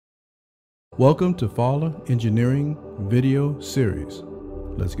Welcome to Fowler Engineering video series.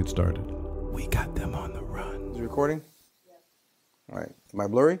 Let's get started. We got them on the run. Is it recording? Yeah. All right. Am I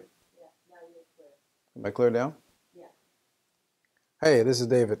blurry? Yeah, now you're clear. Am I clear now? Yeah. Hey, this is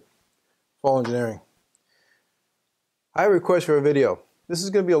David, Fowler Engineering. I have a request for a video. This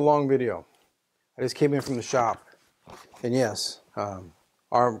is going to be a long video. I just came in from the shop. And yes,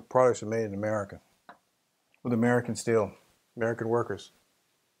 our products are made in America with American steel, American workers.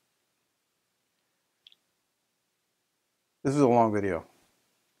 This is a long video.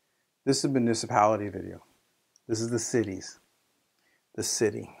 This is a municipality video. This is the cities. The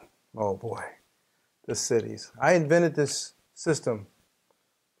city. Oh boy. The cities. I invented this system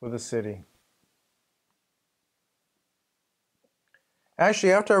for the city.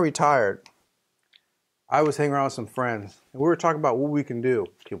 Actually, after I retired, I was hanging around with some friends, and we were talking about what we can do.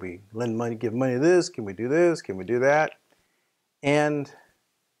 Can we lend money, give money to this? Can we do this? Can we do that? And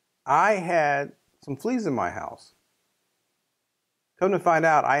I had some fleas in my house. Come to find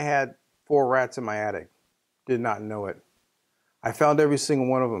out, I had 4 rats in my attic. Did not know it. I found every single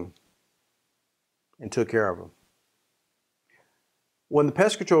one of them and took care of them. When the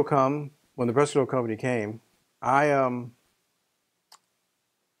pest control company came, I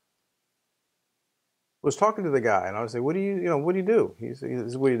was talking to the guy, and I was like, "What do you do?" He said, "This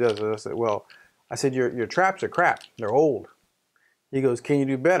is what he does." And I said, your traps are crap. They're old." He goes, "Can you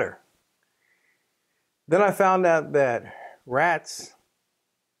do better?" Then I found out that rats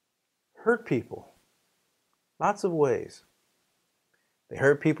hurt people lots of ways. They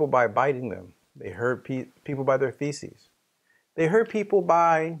hurt people by biting them. They hurt people by their feces. They hurt people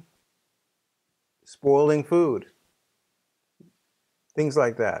by spoiling food. Things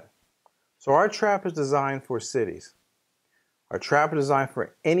like that. So our trap is designed for cities. Our trap is designed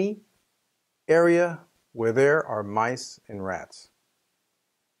for any area where there are mice and rats.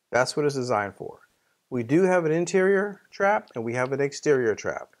 That's what it's designed for. We do have an interior trap and we have an exterior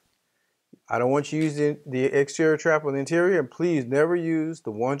trap. I don't want you to use the exterior trap on the interior, and please never use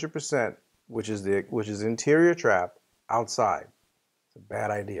the 100%, which is interior trap, outside. It's a bad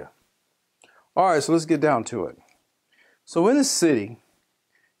idea. All right, so let's get down to it. So in a city,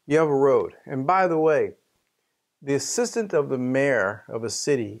 you have a road. And by the way, the assistant of the mayor of a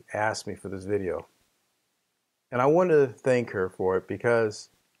city asked me for this video. And I wanted to thank her for it because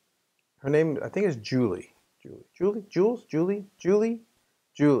her name, I think, is Julie. Julie.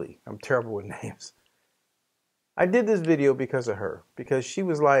 I'm terrible with names. I did this video because of her, because she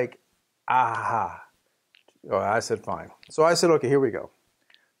was like, aha. Oh, I said, fine. So I said, okay, here we go.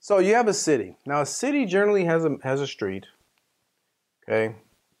 So you have a city. Now a city generally has a street. Okay.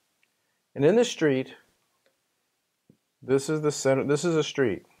 And in the street, this is the center, this is a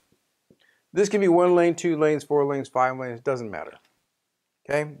street. This can be 1 lane, 2 lanes, 4 lanes, 5 lanes, it doesn't matter.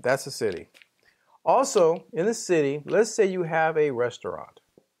 Okay, that's a city. Also, in the city, let's say you have a restaurant,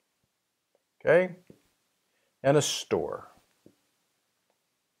 okay, and a store.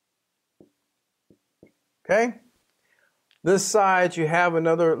 Okay? This side, you have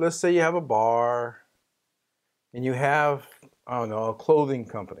another, let's say you have a bar, and you have, I don't know, a clothing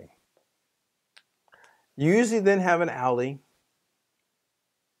company. You usually then have an alley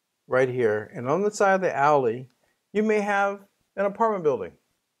right here, and on the side of the alley, you may have an apartment building,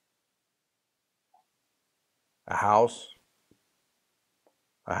 a house,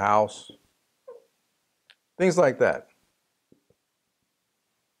 things like that.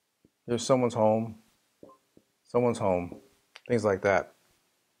 There's someone's home, things like that.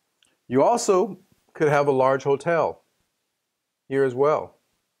 You also could have a large hotel here as well.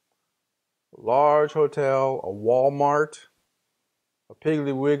 A large hotel, a Walmart, a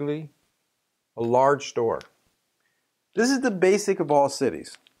Piggly Wiggly, a large store. This is the basic of all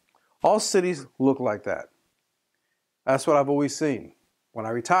cities. All cities look like that. That's what I've always seen. When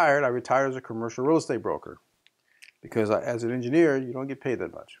I retired as a commercial real estate broker because as an engineer, you don't get paid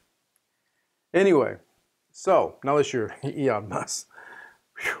that much. Anyway, so now let's hear Elon Musk.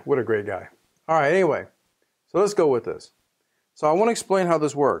 Whew, what a great guy. All right, anyway, so let's go with this. So I want to explain how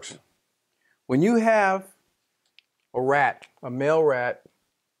this works. When you have a rat, a male rat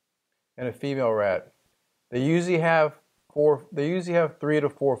and a female rat, they usually have 3 to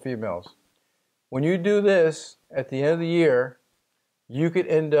 4 females. When you do this at the end of the year, you could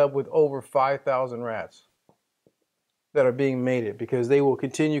end up with over 5,000 rats that are being mated because they will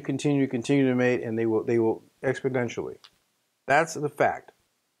continue to mate, and they will exponentially. That's the fact.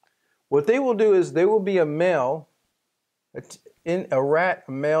 What they will do is they will be a male, a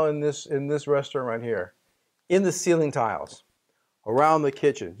male in this restaurant right here, in the ceiling tiles, around the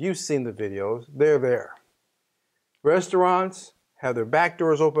kitchen. You've seen the videos. They're there. Restaurants have their back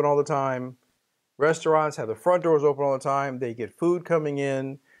doors open all the time. Restaurants have the front doors open all the time. They get food coming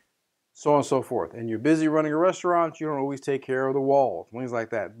in, so on and so forth. And you're busy running a restaurant, you don't always take care of the walls, things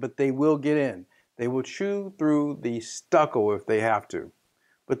like that. But they will get in. They will chew through the stucco if they have to.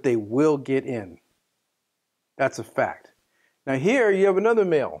 But they will get in. That's a fact. Now here you have another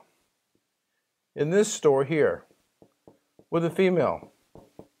male. In this store here, with a female.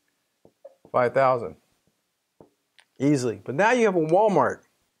 5,000. Easily. But now you have a Walmart.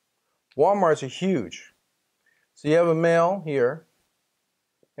 Walmarts are huge. So you have a male here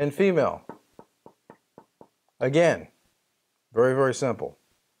and female. Again, very, very simple.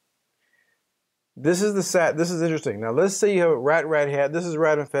 This is interesting. Now let's say you have a rat hat. This is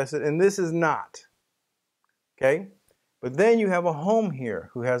rat infested and this is not. Okay? But then you have a home here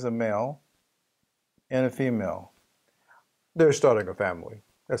who has a male and a female. They're starting a family.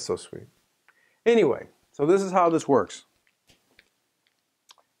 That's so sweet. Anyway, so this is how this works.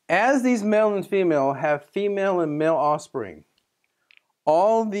 As these male and female have female and male offspring,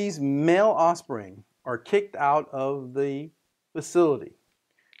 all these male offspring are kicked out of the facility.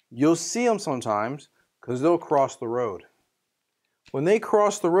 You'll see them sometimes because they'll cross the road. When they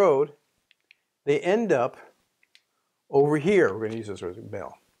cross the road, they end up over here. We're going to use this as a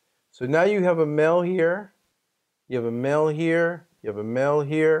male. So now you have a male here, you have a male here, you have a male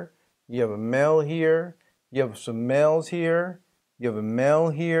here, you have a male here, you have some males here, you have a male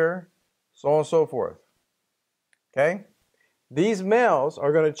here, so on and so forth. Okay? These males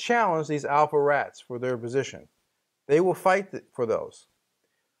are going to challenge these alpha rats for their position. They will fight for those.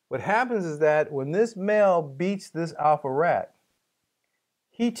 What happens is that when this male beats this alpha rat,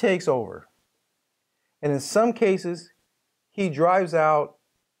 he takes over. And in some cases, he drives out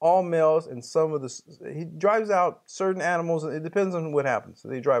all males and he drives out certain animals. It depends on what happens. So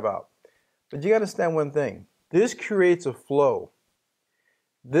they drive out. But you got to understand one thing. This creates a flow.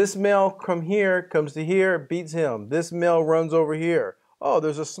 This male comes to here, beats him. This male runs over here. Oh,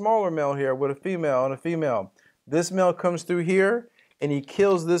 there's a smaller male here with a female and a female. This male comes through here and he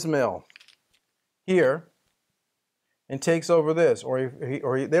kills this male here and takes over this. Or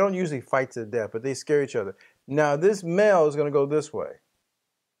they don't usually fight to the death, but they scare each other. Now this male is going to go this way.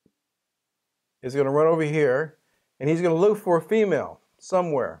 He's going to run over here and he's going to look for a female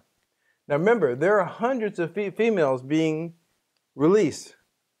somewhere. Now remember, there are hundreds of females being released.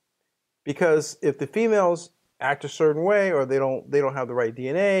 Because if the females act a certain way, or they don't have the right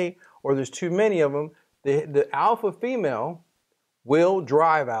DNA, or there's too many of them, the alpha female will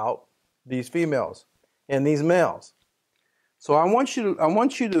drive out these females and these males. So I want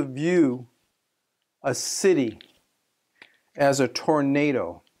you to view a city as a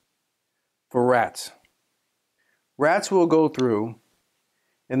tornado for rats. Rats will go through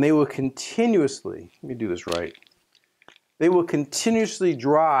and they will continuously, let me do this right, they will continuously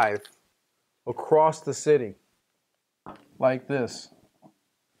drive across the city like this.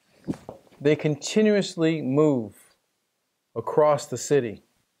 They continuously move across the city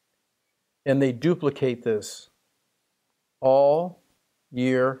and they duplicate this all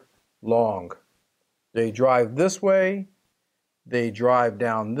year long. They drive this way, they drive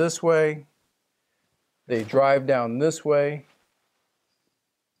down this way, they drive down this way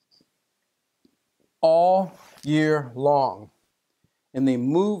all year long. And they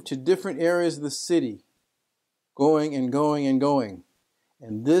move to different areas of the city, going and going and going.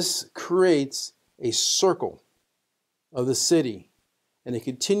 And this creates a circle of the city. And it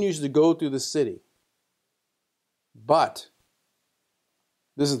continues to go through the city. But,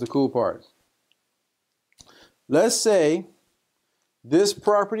 this is the cool part. Let's say this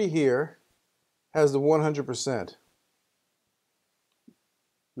property here has the 100%.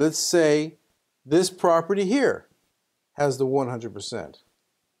 Let's say this property here has the 100%.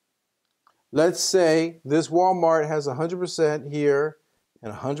 Let's say this Walmart has 100% here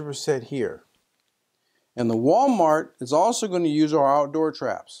and 100% here. And the Walmart is also going to use our outdoor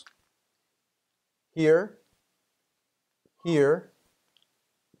traps. Here, here,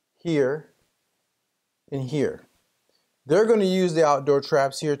 here, and here. They're going to use the outdoor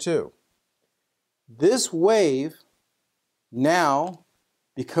traps here too. This wave now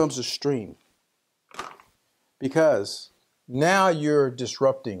becomes a stream. Because now you're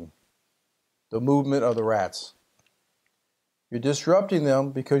disrupting the movement of the rats. You're disrupting them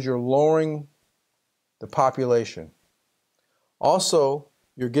because you're lowering the population. Also,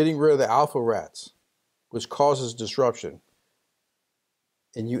 you're getting rid of the alpha rats, which causes disruption.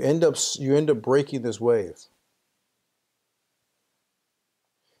 And you end up breaking this wave.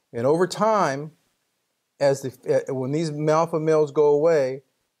 And over time, when these alpha males go away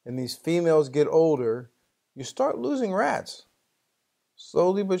and these females get older, you start losing rats,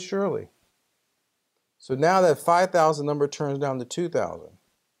 slowly but surely. So now that 5,000 number turns down to 2,000.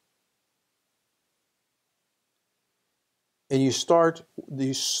 And you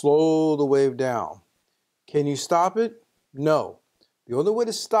slow the wave down. Can you stop it? No. The only way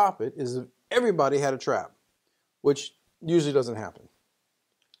to stop it is if everybody had a trap, which usually doesn't happen.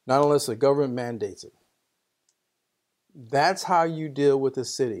 Not unless the government mandates it. That's how you deal with the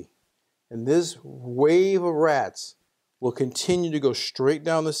city. And this wave of rats will continue to go straight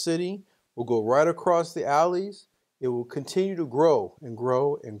down the city, will go right across the alleys. It will continue to grow and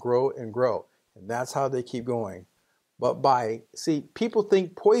grow and grow and grow. And that's how they keep going. But people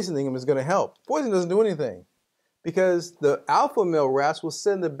think poisoning them is going to help. Poison doesn't do anything. Because the alpha male rats will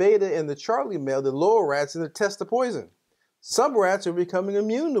send the beta and the Charlie male, the lower rats, in to test the poison. Some rats are becoming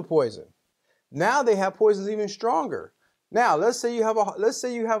immune to poison. Now they have poisons even stronger. Now, let's say you have,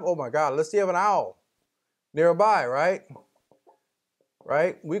 oh my God, let's say you have an owl nearby, right?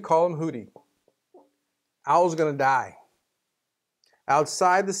 Right? We call him Hootie. Owl's gonna die.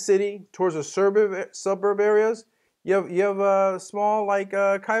 Outside the city, towards the suburb areas, you have small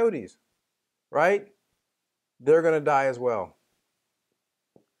coyotes, right? They're gonna die as well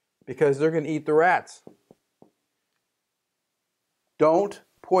because they're gonna eat the rats. Don't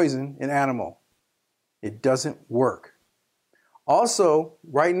poison an animal. It doesn't work. Also,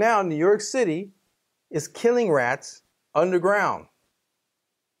 right now, New York City is killing rats underground.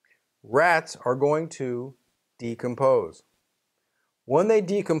 Rats are going to decompose. When they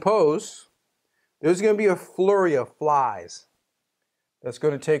decompose, there's going to be a flurry of flies that's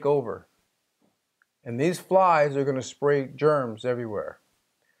going to take over. And these flies are going to spray germs everywhere.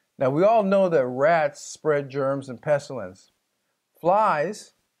 Now, we all know that rats spread germs and pestilence.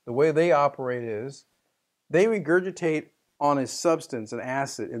 Flies, the way they operate is, they regurgitate on a substance, an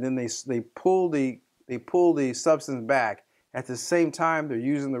acid, and then they pull the substance back. At the same time, they're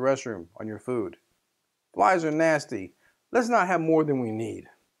using the restroom on your food. Flies are nasty. Let's not have more than we need.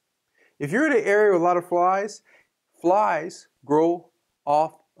 If you're in an area with a lot of flies, flies grow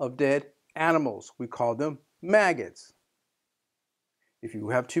off of dead animals. We call them maggots. If you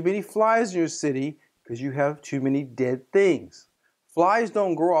have too many flies in your city, because you have too many dead things. Flies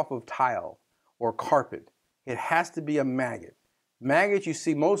don't grow off of tile or carpet. It has to be a maggot. Maggots you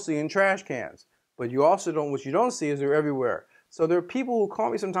see mostly in trash cans, but what you don't see is they're everywhere. So there are people who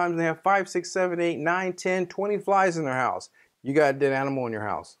call me sometimes and they have 5, 6, 7, 8, 9, 10, 20 flies in their house. You got a dead animal in your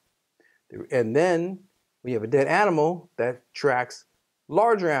house. And then when you have a dead animal, that attracts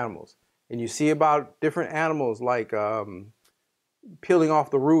larger animals. And you see about different animals like peeling off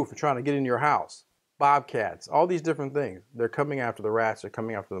the roof and trying to get in your house. Bobcats, all these different things. They're coming after the rats, they're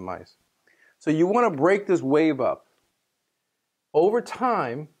coming after the mice. So you want to break this wave up. Over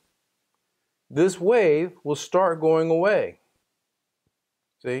time, this wave will start going away.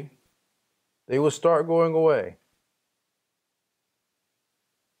 See? They will start going away.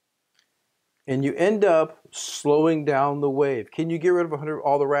 And you end up slowing down the wave. Can you get rid of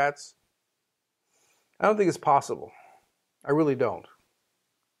all the rats? I don't think it's possible. I really don't.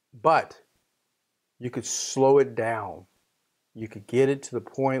 But you could slow it down. You could get it to the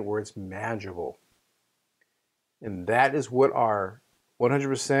point where it's manageable. And that is what our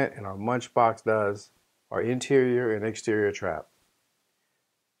 100% and our munch box does, our interior and exterior trap.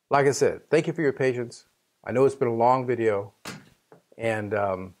 Like I said, thank you for your patience. I know it's been a long video. And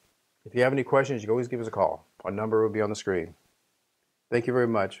if you have any questions, you can always give us a call. Our number will be on the screen. Thank you very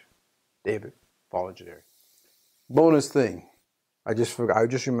much. David, Fall Engineering. Bonus thing. I just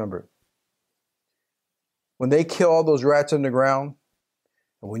remembered. When they kill all those rats underground,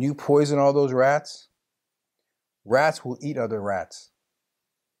 and when you poison all those rats, rats will eat other rats.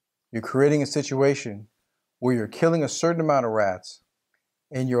 You're creating a situation where you're killing a certain amount of rats,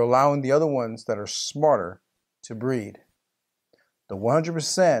 and you're allowing the other ones that are smarter to breed. The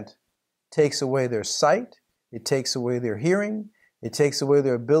 100% takes away their sight, it takes away their hearing, it takes away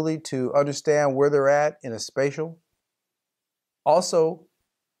their ability to understand where they're at in a spatial.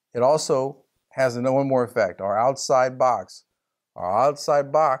 It also has one more effect. Our outside box,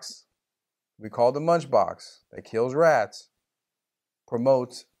 we call the munch box, that kills rats,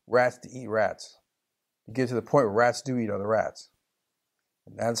 promotes rats to eat rats. You get to the point where rats do eat other rats.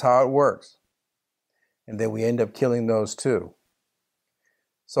 And that's how it works. And then we end up killing those too.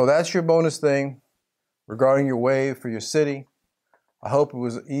 So that's your bonus thing regarding your wave for your city. I hope it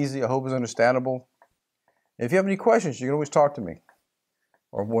was easy. I hope it was understandable. And if you have any questions, you can always talk to me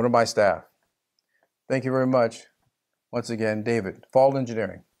or one of my staff. Thank you very much. Once again, David, Fall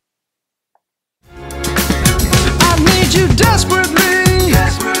Engineering. I need you desperately.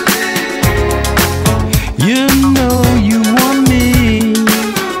 You know you want me.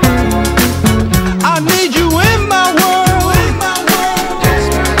 I need you